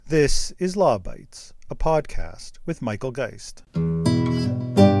This is Law Bites, a podcast with Michael Geist.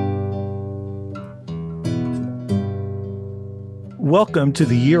 Welcome to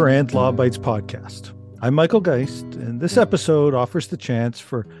the Year-End Law Bites podcast. I'm Michael Geist, and this episode offers the chance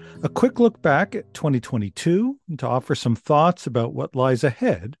for a quick look back at 2022 and to offer some thoughts about what lies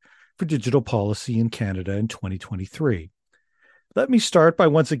ahead for digital policy in Canada in 2023. Let me start by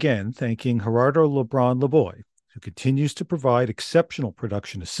once again thanking Gerardo Lebrun-Laboy, who continues to provide exceptional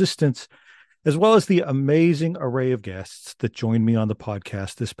production assistance, as well as the amazing array of guests that joined me on the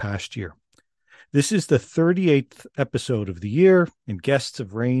podcast this past year. This is the 38th episode of the year, and guests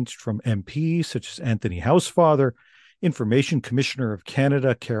have ranged from MPs such as Anthony Housefather, Information Commissioner of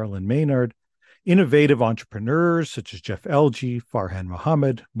Canada Carolyn Maynard, innovative entrepreneurs such as Jeff Elgie, Farhan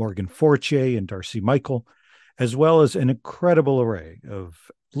Mohammed, Morgan Fortier, and Darcy Michael, as well as an incredible array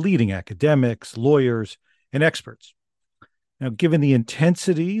of leading academics, lawyers, and experts. Now, given the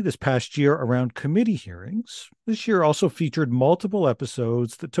intensity this past year around committee hearings, this year also featured multiple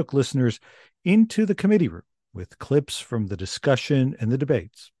episodes that took listeners into the committee room with clips from the discussion and the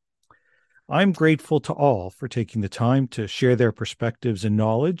debates. I'm grateful to all for taking the time to share their perspectives and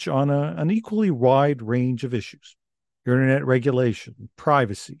knowledge on an equally wide range of issues: internet regulation,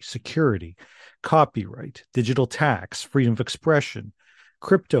 privacy, security, copyright, digital tax, freedom of expression,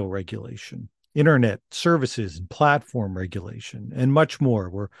 crypto regulation, internet services and platform regulation, and much more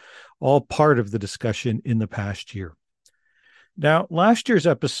were all part of the discussion in the past year. Now, last year's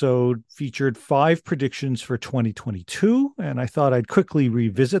episode featured 5 predictions for 2022, and I thought I'd quickly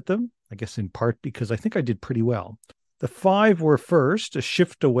revisit them, I guess in part because I think I did pretty well. The 5 were: first, a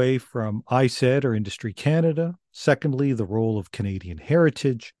shift away from ISED or Industry Canada; secondly, the role of Canadian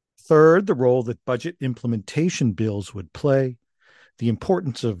heritage; third, the role that budget implementation bills would play; the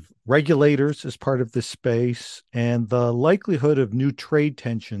importance of regulators as part of this space; and the likelihood of new trade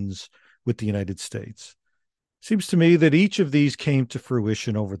tensions with the United States. Seems to me that each of these came to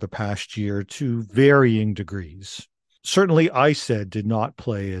fruition over the past year to varying degrees. Certainly, ISED did not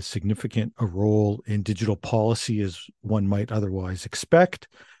play as significant a role in digital policy as one might otherwise expect.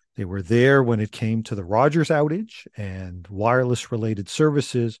 They were there when it came to the Rogers outage and wireless-related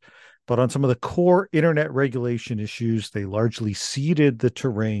services, but on some of the core internet regulation issues, they largely ceded the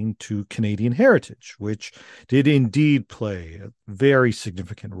terrain to Canadian heritage, which did indeed play a very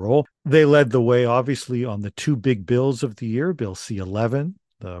significant role. They led the way, obviously, on the 2 big bills of the year: Bill C-11,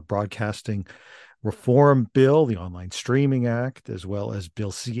 the Broadcasting Reform Bill, the Online Streaming Act, as well as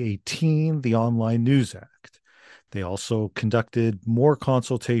Bill C-18, the Online News Act. They also conducted more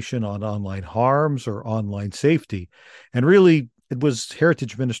consultation on online harms or online safety, and really, it was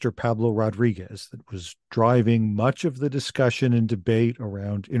Heritage Minister Pablo Rodriguez that was driving much of the discussion and debate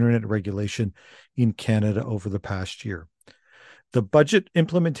around internet regulation in Canada over the past year. The budget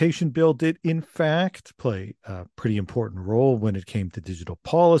implementation bill did, in fact, play a pretty important role when it came to digital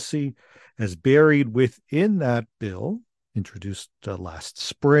policy, as buried within that bill, introduced last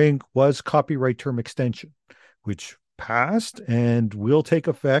spring, was copyright term extension, which passed and will take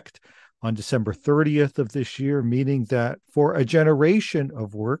effect on December 30th of this year, meaning that for a generation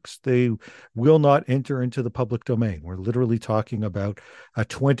of works, they will not enter into the public domain. We're literally talking about a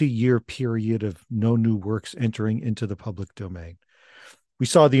 20-year period of no new works entering into the public domain. We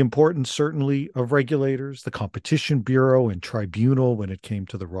saw the importance, certainly, of regulators, the Competition Bureau and Tribunal when it came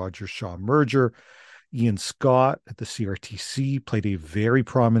to the Rogers-Shaw merger. Ian Scott at the CRTC played a very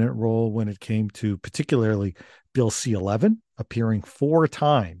prominent role when it came to particularly Bill C-11, appearing 4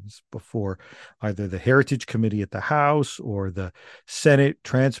 times before either the Heritage Committee at the House or the Senate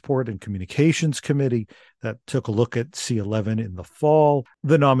Transport and Communications Committee that took a look at C-11 in the fall.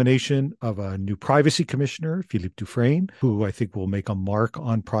 The nomination of a new privacy commissioner, Philippe Dufresne, who I think will make a mark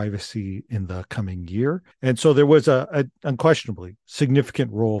on privacy in the coming year. And so there was a unquestionably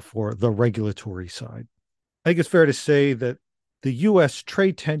significant role for the regulatory side. I think it's fair to say that the U.S.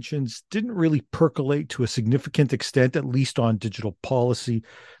 trade tensions didn't really percolate to a significant extent, at least on digital policy,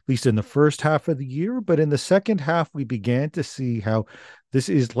 at least in the first half of the year. But in the second half, we began to see how this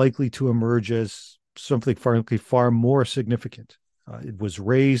is likely to emerge as something far more significant. It was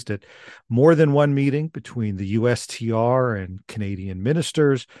raised at more than one meeting between the USTR and Canadian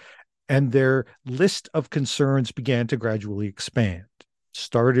ministers, and their list of concerns began to gradually expand.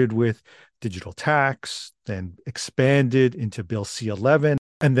 Started with digital tax, then expanded into Bill C-11,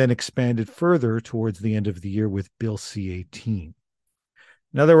 and then expanded further towards the end of the year with Bill C-18.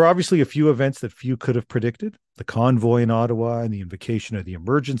 Now, there were obviously a few events that few could have predicted: the convoy in Ottawa and the invocation of the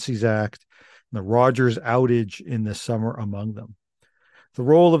Emergencies Act, and the Rogers outage in the summer among them. The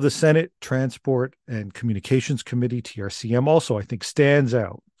role of the Senate Transport and Communications Committee, TRCM, also, I think, stands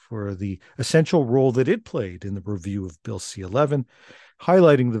out for the essential role that it played in the review of Bill C-11,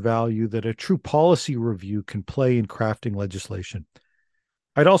 highlighting the value that a true policy review can play in crafting legislation.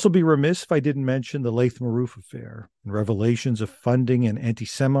 I'd also be remiss if I didn't mention the Laith Marouf affair and revelations of funding an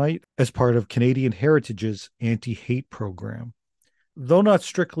anti-Semite as part of Canadian Heritage's anti-hate program. Though not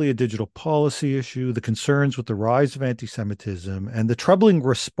strictly a digital policy issue, the concerns with the rise of anti-Semitism and the troubling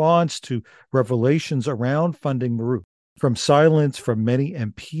response to revelations around funding Marouf, from silence from many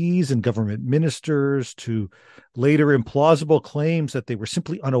MPs and government ministers to later implausible claims that they were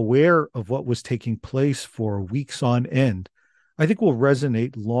simply unaware of what was taking place for weeks on end, I think will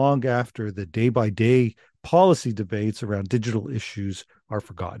resonate long after the day-by-day policy debates around digital issues are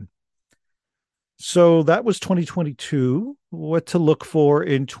forgotten. So that was 2022. What to look for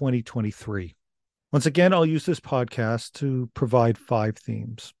in 2023? Once again, I'll use this podcast to provide 5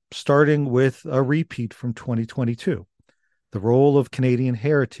 themes, starting with a repeat from 2022, the role of Canadian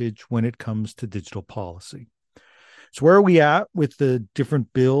heritage when it comes to digital policy. So where are we at with the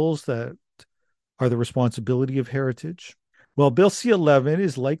different bills that are the responsibility of heritage? Well, Bill C-11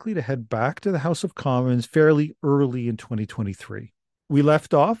 is likely to head back to the House of Commons fairly early in 2023. We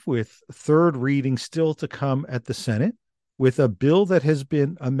left off with third reading still to come at the Senate, with a bill that has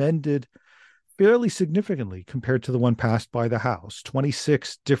been amended fairly significantly compared to the one passed by the House.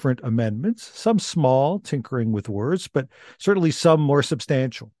 26 different amendments, some small, tinkering with words, but certainly some more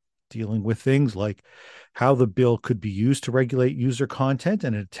substantial, dealing with things like how the bill could be used to regulate user content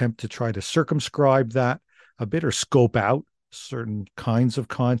and an attempt to try to circumscribe that a bit or scope out certain kinds of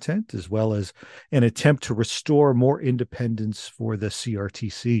content, as well as an attempt to restore more independence for the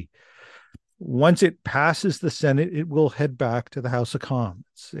CRTC. Once it passes the Senate, it will head back to the House of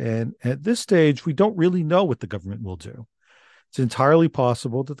Commons. And at this stage, we don't really know what the government will do. It's entirely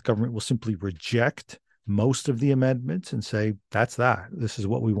possible that the government will simply reject most of the amendments and say, that's that. This is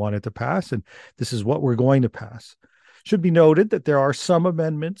what we wanted to pass, and this is what we're going to pass. Should be noted that there are some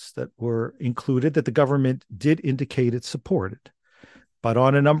amendments that were included that the government did indicate it supported. But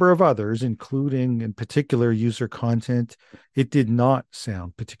on a number of others, including in particular user content, it did not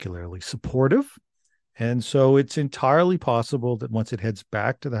sound particularly supportive. And so it's entirely possible that once it heads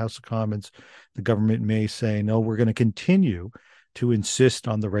back to the House of Commons, the government may say, no, we're going to continue to insist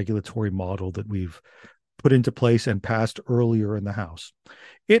on the regulatory model that we've put into place and passed earlier in the House.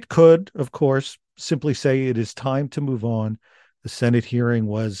 It could, of course, simply say it is time to move on. The Senate hearing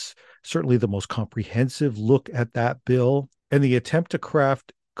was certainly the most comprehensive look at that bill, and the attempt to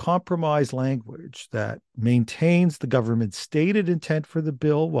craft compromise language that maintains the government's stated intent for the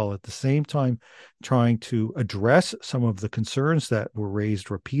bill while at the same time trying to address some of the concerns that were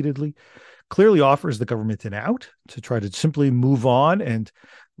raised repeatedly clearly offers the government an out to try to simply move on and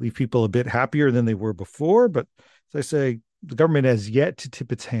leave people a bit happier than they were before. But as I say, the government has yet to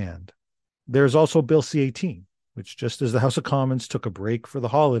tip its hand. There's also Bill C-18, which, just as the House of Commons took a break for the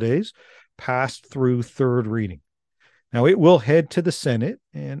holidays, passed through third reading. Now, it will head to the Senate,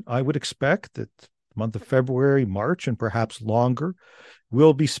 and I would expect that the month of February, March, and perhaps longer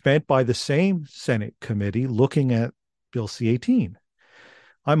will be spent by the same Senate committee looking at Bill C-18.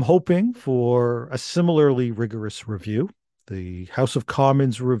 I'm hoping for a similarly rigorous review. The House of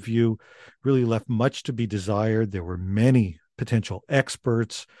Commons review really left much to be desired. There were many potential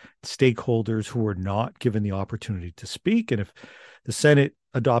experts, stakeholders who were not given the opportunity to speak. And if the Senate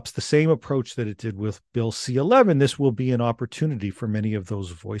adopts the same approach that it did with Bill C-11, this will be an opportunity for many of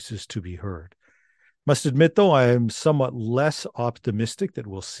those voices to be heard. Must admit, though, I am somewhat less optimistic that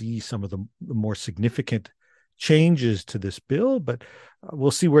we'll see some of the more significant changes to this bill, but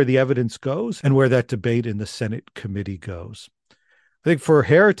we'll see where the evidence goes and where that debate in the Senate committee goes. I think for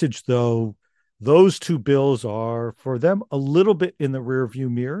heritage, though, those two bills are, for them, a little bit in the rearview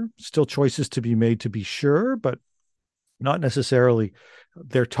mirror. Still choices to be made, to be sure, but not necessarily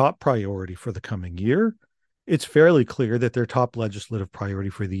their top priority for the coming year. It's fairly clear that their top legislative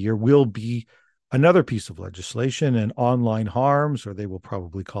priority for the year will be another piece of legislation, an online harms, or they will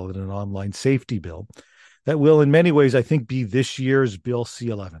probably call it an online safety bill, that will in many ways, I think, be this year's Bill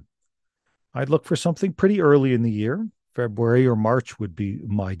C-11. I'd look for something pretty early in the year. February or March would be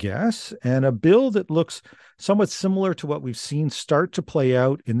my guess, and a bill that looks somewhat similar to what we've seen start to play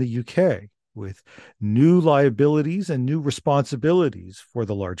out in the UK, with new liabilities and new responsibilities for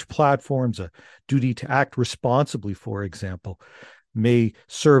the large platforms. A duty to act responsibly, for example, may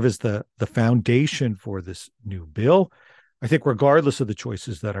serve as the foundation for this new bill. I think regardless of the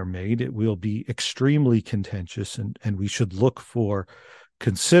choices that are made, it will be extremely contentious, and we should look for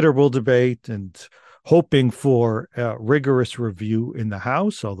considerable debate and hoping for a rigorous review in the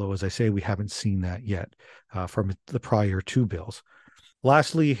House, although, as I say, we haven't seen that yet from the prior two bills.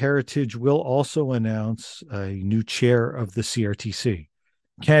 Lastly, Heritage will also announce a new chair of the CRTC.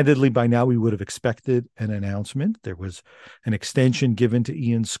 Candidly, by now we would have expected an announcement. There was an extension given to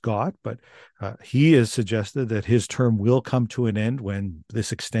Ian Scott, but he has suggested that his term will come to an end when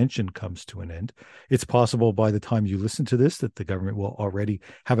this extension comes to an end. It's possible by the time you listen to this that the government will already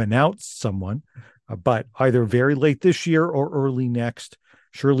have announced someone, but either very late this year or early next,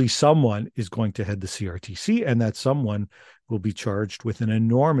 surely someone is going to head the CRTC, and that someone will be charged with an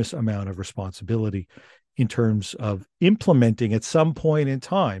enormous amount of responsibility in terms of implementing at some point in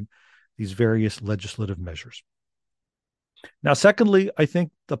time these various legislative measures. Now, secondly, I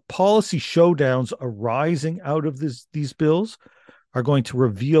think the policy showdowns arising out of these bills are going to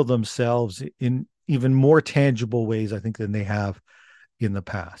reveal themselves in even more tangible ways, I think, than they have in the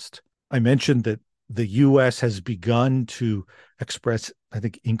past. I mentioned that the U.S. has begun to express, I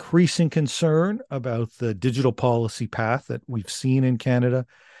think, increasing concern about the digital policy path that we've seen in Canada.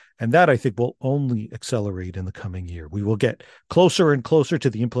 And that, I think, will only accelerate in the coming year. We will get closer and closer to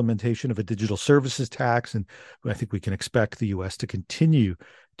the implementation of a digital services tax. And I think we can expect the U.S. to continue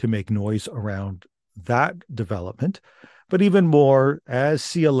to make noise around that development. But even more, as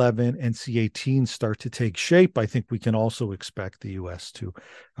C11 and C18 start to take shape, I think we can also expect the U.S. to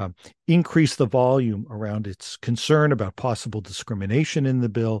increase the volume around its concern about possible discrimination in the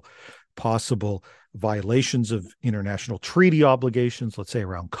bill, possible violations of international treaty obligations, let's say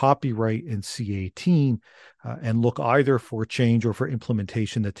around copyright in C18, and look either for change or for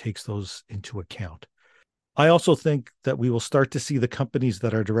implementation that takes those into account. I also think that we will start to see the companies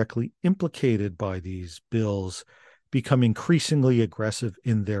that are directly implicated by these bills become increasingly aggressive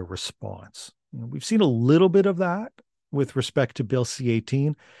in their response. We've seen a little bit of that with respect to Bill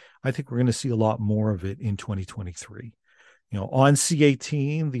C18. I think we're going to see a lot more of it in 2023. On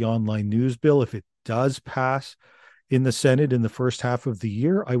C18, the online news bill, if it does pass in the Senate in the first half of the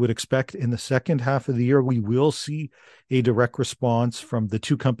year, I would expect in the second half of the year, we will see a direct response from the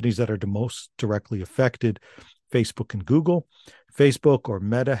two companies that are the most directly affected, Facebook and Google. Facebook, or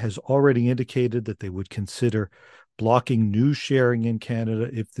Meta, has already indicated that they would consider blocking news sharing in Canada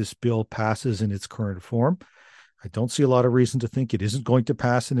if this bill passes in its current form. I don't see a lot of reason to think it isn't going to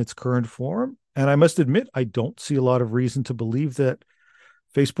pass in its current form. And I must admit, I don't see a lot of reason to believe that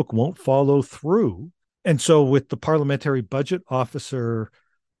Facebook won't follow through. And so with the parliamentary budget officer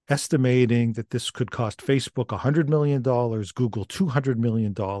estimating that this could cost Facebook $100 million, Google $200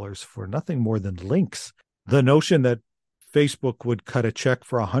 million for nothing more than links, the notion that Facebook would cut a check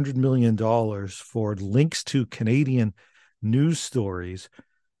for $100 million for links to Canadian news stories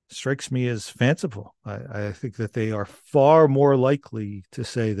strikes me as fanciful. I think that they are far more likely to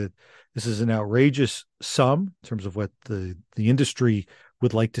say that this is an outrageous sum in terms of what the industry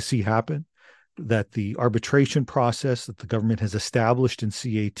would like to see happen, that the arbitration process that the government has established in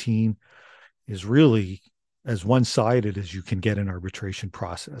C18 is really as one-sided as you can get an arbitration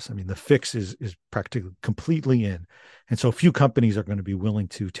process. I mean, the fix is practically completely in. And so few companies are going to be willing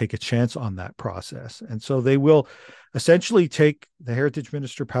to take a chance on that process. And so they will essentially take the Heritage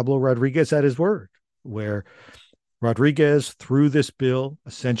Minister, Pablo Rodriguez, at his word, where Rodriguez, through this bill,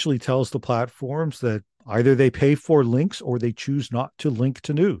 essentially tells the platforms that either they pay for links or they choose not to link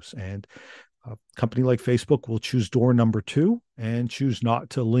to news. And a company like Facebook will choose door number 2 and choose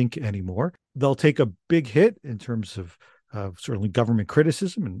not to link anymore. They'll take a big hit in terms of certainly government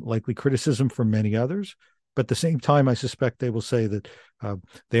criticism and likely criticism from many others. But at the same time, I suspect they will say that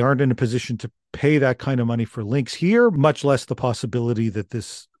they aren't in a position to pay that kind of money for links here, much less the possibility that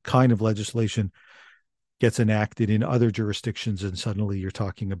this kind of legislation gets enacted in other jurisdictions, and suddenly you're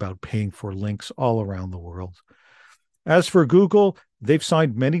talking about paying for links all around the world. As for Google, they've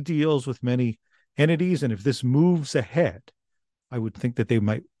signed many deals with many entities, and if this moves ahead, I would think that they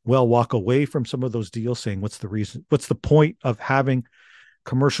might well walk away from some of those deals, saying, what's the point of having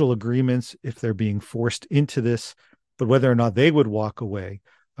commercial agreements if they're being forced into this? But whether or not they would walk away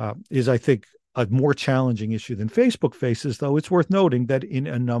is, I think, a more challenging issue than Facebook faces, though it's worth noting that in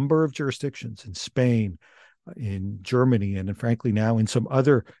a number of jurisdictions, in Spain, in Germany, and frankly now in some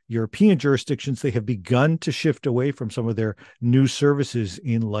other European jurisdictions, they have begun to shift away from some of their new services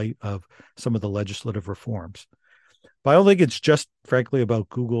in light of some of the legislative reforms. But I don't think it's just, frankly, about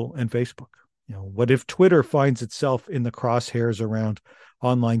Google and Facebook. What if Twitter finds itself in the crosshairs around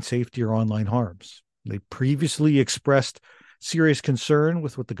online safety or online harms? They previously expressed serious concern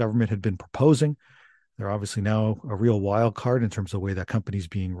with what the government had been proposing. They're obviously now a real wild card in terms of the way that company is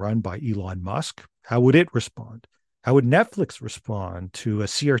being run by Elon Musk. How would it respond? How would Netflix respond to a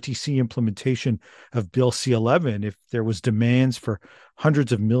CRTC implementation of Bill C11 if there was demands for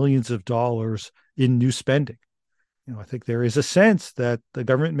hundreds of millions of dollars in new spending? I think there is a sense that the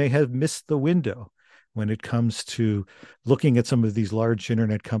government may have missed the window when it comes to looking at some of these large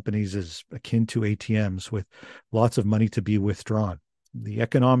internet companies as akin to ATMs with lots of money to be withdrawn. The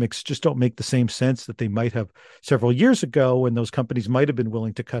economics just don't make the same sense that they might have several years ago when those companies might have been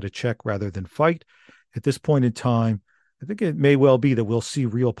willing to cut a check rather than fight. At this point in time, I think it may well be that we'll see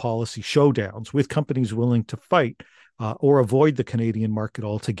real policy showdowns with companies willing to fight or avoid the Canadian market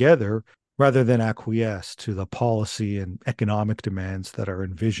altogether rather than acquiesce to the policy and economic demands that are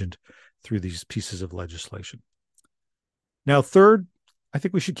envisioned through these pieces of legislation. Now, third, I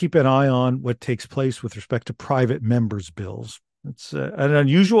think we should keep an eye on what takes place with respect to private members' bills. It's an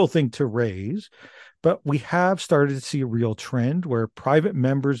unusual thing to raise, but we have started to see a real trend where private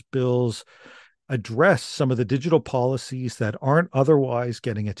members' bills address some of the digital policies that aren't otherwise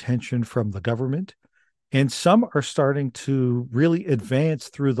getting attention from the government. And some are starting to really advance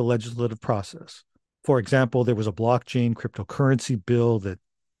through the legislative process. For example, there was a blockchain cryptocurrency bill that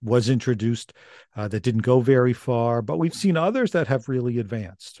was introduced that didn't go very far, but we've seen others that have really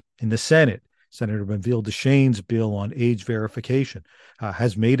advanced. In the Senate, Senator Manville Deschênes' bill on age verification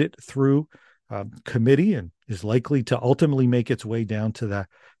has made it through committee and is likely to ultimately make its way down to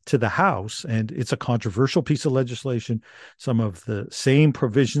the House. And it's a controversial piece of legislation. Some of the same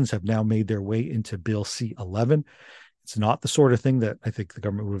provisions have now made their way into Bill C-11. It's not the sort of thing that I think the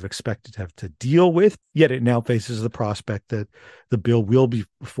government would have expected to have to deal with, yet it now faces the prospect that the bill will be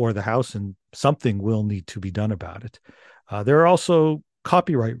before the House and something will need to be done about it. There are also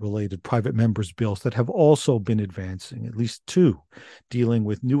copyright-related private members' bills that have also been advancing, at least two, dealing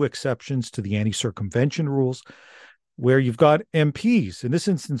with new exceptions to the anti-circumvention rules, where you've got MPs, in this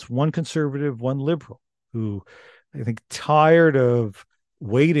instance, one conservative, one liberal, who I think tired of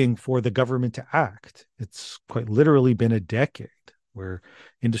waiting for the government to act. It's quite literally been a decade where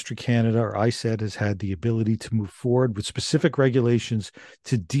Industry Canada, or ISED, has had the ability to move forward with specific regulations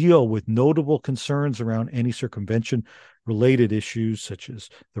to deal with notable concerns around anti-circumvention related issues such as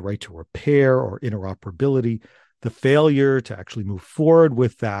the right to repair or interoperability. The failure to actually move forward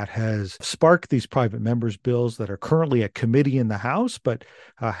with that has sparked these private members' bills that are currently at committee in the House, but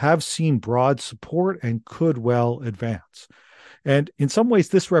have seen broad support and could well advance. And in some ways,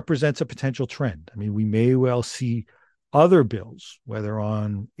 this represents a potential trend. I mean, we may well see other bills, whether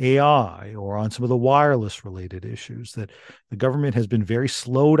on AI or on some of the wireless related issues that the government has been very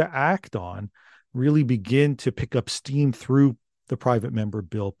slow to act on, really begin to pick up steam through the private member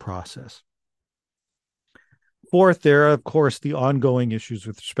bill process. Fourth, there are, of course, the ongoing issues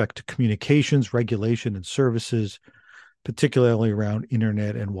with respect to communications, regulation, and services, particularly around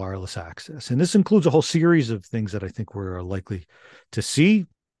internet and wireless access. And this includes a whole series of things that I think we're likely to see.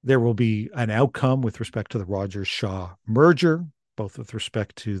 There will be an outcome with respect to the Rogers-Shaw merger, both with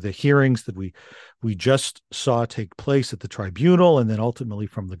respect to the hearings that we just saw take place at the tribunal and then ultimately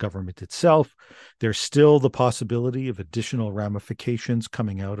from the government itself. There's still the possibility of additional ramifications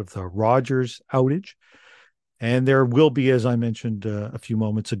coming out of the Rogers outage. And there will be, as I mentioned a few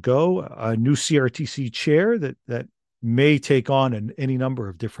moments ago, a new CRTC chair that may take on any number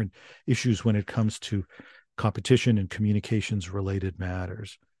of different issues when it comes to competition and communications related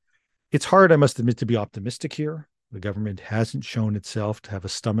matters. It's hard, I must admit, to be optimistic here. The government hasn't shown itself to have a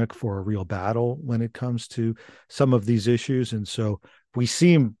stomach for a real battle when it comes to some of these issues. And so we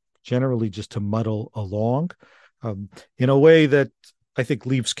seem generally just to muddle along in a way that I think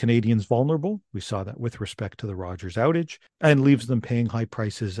leaves Canadians vulnerable. We saw that with respect to the Rogers outage, and leaves them paying high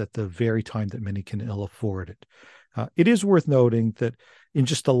prices at the very time that many can ill afford it. It is worth noting that in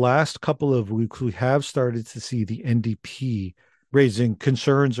just the last couple of weeks, we have started to see the NDP raising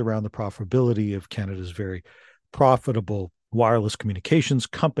concerns around the profitability of Canada's very profitable wireless communications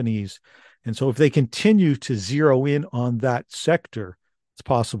companies. And so if they continue to zero in on that sector, it's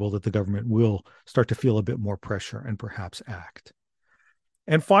possible that the government will start to feel a bit more pressure and perhaps act.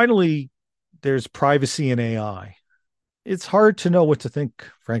 And finally, there's privacy and AI. It's hard to know what to think,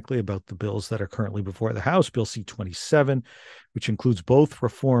 frankly, about the bills that are currently before the House. Bill C-27, which includes both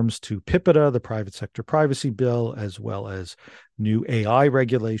reforms to PIPEDA, the private sector privacy bill, as well as new AI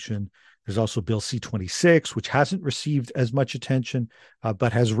regulation. There's also Bill C-26, which hasn't received as much attention,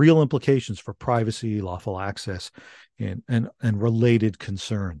 but has real implications for privacy, lawful access, and related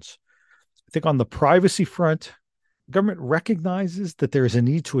concerns. I think on the privacy front, government recognizes that there is a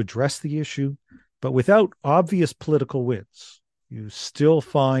need to address the issue, but without obvious political wins. You still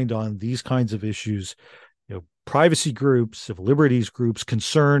find on these kinds of issues, privacy groups, civil liberties groups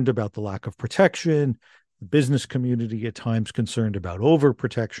concerned about the lack of protection, the business community at times concerned about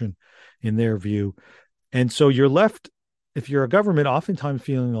overprotection in their view. And so you're left, if you're a government, oftentimes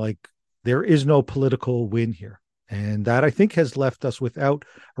feeling like there is no political win here. And that, I think, has left us without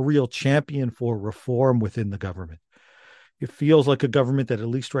a real champion for reform within the government. It feels like a government that, at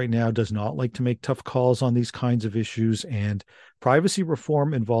least right now, does not like to make tough calls on these kinds of issues. And privacy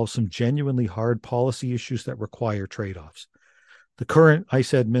reform involves some genuinely hard policy issues that require trade offs. The current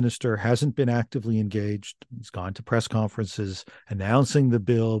ICED minister hasn't been actively engaged. He's gone to press conferences announcing the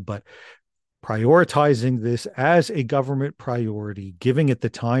bill, but prioritizing this as a government priority, giving it the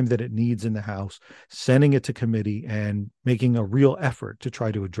time that it needs in the House, sending it to committee, and making a real effort to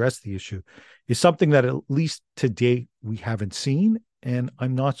try to address the issue is something that, at least to date, we haven't seen. And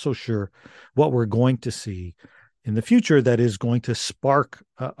I'm not so sure what we're going to see in the future that is going to spark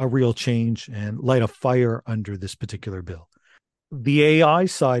a real change and light a fire under this particular bill. The AI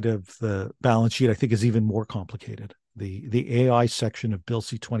side of the balance sheet, I think, is even more complicated. The AI section of Bill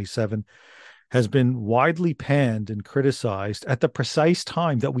C-27 has been widely panned and criticized at the precise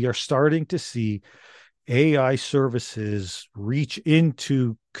time that we are starting to see AI services reach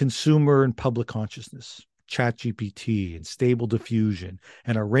into consumer and public consciousness. ChatGPT and Stable Diffusion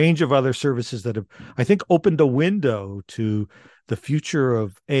and a range of other services that have, I think, opened a window to the future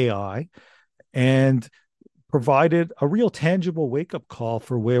of AI and provided a real tangible wake-up call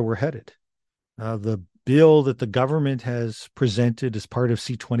for where we're headed. The bill that the government has presented as part of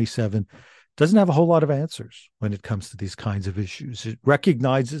C-27 doesn't have a whole lot of answers when it comes to these kinds of issues. It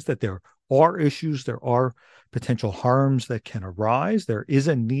recognizes that there are issues, there are potential harms that can arise. There is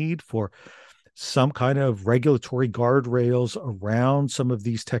a need for some kind of regulatory guardrails around some of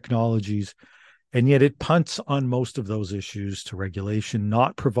these technologies. And yet it punts on most of those issues to regulation,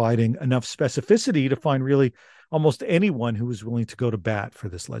 not providing enough specificity to find really almost anyone who is willing to go to bat for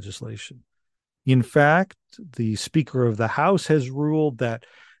this legislation. In fact, the Speaker of the House has ruled that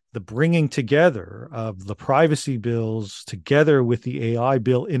the bringing together of the privacy bills together with the AI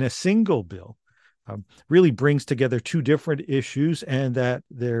bill in a single bill really brings together two different issues, and that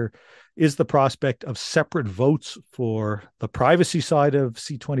there is the prospect of separate votes for the privacy side of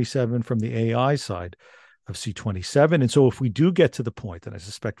C-27 from the AI side of C-27. And so if we do get to the point, and I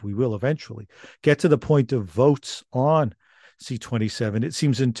suspect we will eventually get to the point of votes on C-27, it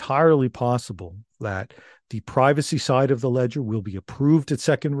seems entirely possible that the privacy side of the ledger will be approved at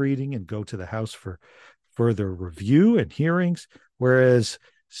second reading and go to the House for further review and hearings, whereas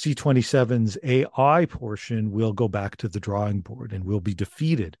C-27's AI portion will go back to the drawing board and will be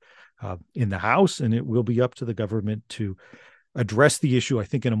defeated in the House, and it will be up to the government to address the issue, I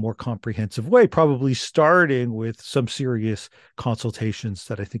think, in a more comprehensive way, probably starting with some serious consultations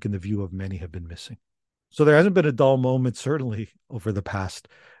that I think, in the view of many, have been missing. So there hasn't been a dull moment, certainly, over the past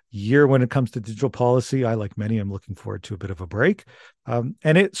year when it comes to digital policy. I, like many, am looking forward to a bit of a break. And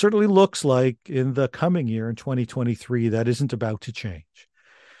it certainly looks like in the coming year, in 2023, that isn't about to change.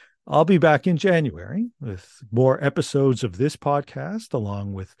 I'll be back in January with more episodes of this podcast,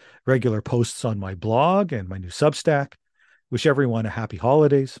 along with regular posts on my blog and my new Substack. Wish everyone a happy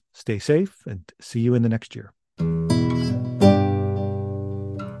holidays, stay safe, and see you in the next year.